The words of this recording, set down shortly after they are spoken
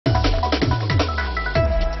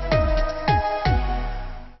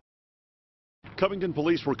Covington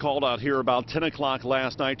police were called out here about 10 o'clock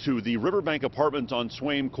last night to the Riverbank Apartments on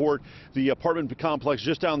Swaim Court. The apartment complex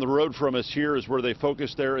just down the road from us here is where they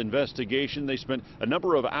focused their investigation. They spent a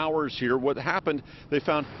number of hours here. What happened, they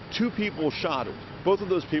found two people shot. Both of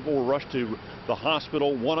those people were rushed to the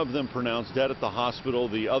hospital. One of them pronounced dead at the hospital.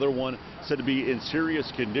 The other one said to be in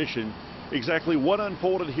serious condition. Exactly what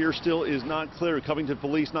unfolded here still is not clear. Covington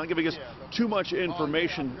police not giving us too much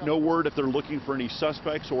information. No word if they're looking for any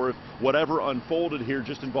suspects or if whatever unfolded here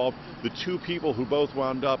just involved the two people who both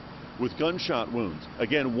wound up with gunshot wounds.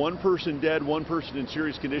 Again, one person dead, one person in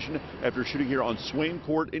serious condition after shooting here on Swaim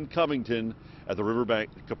Court in Covington at the Riverbank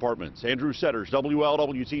Apartments. Andrew Setters,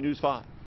 WLWT News 5.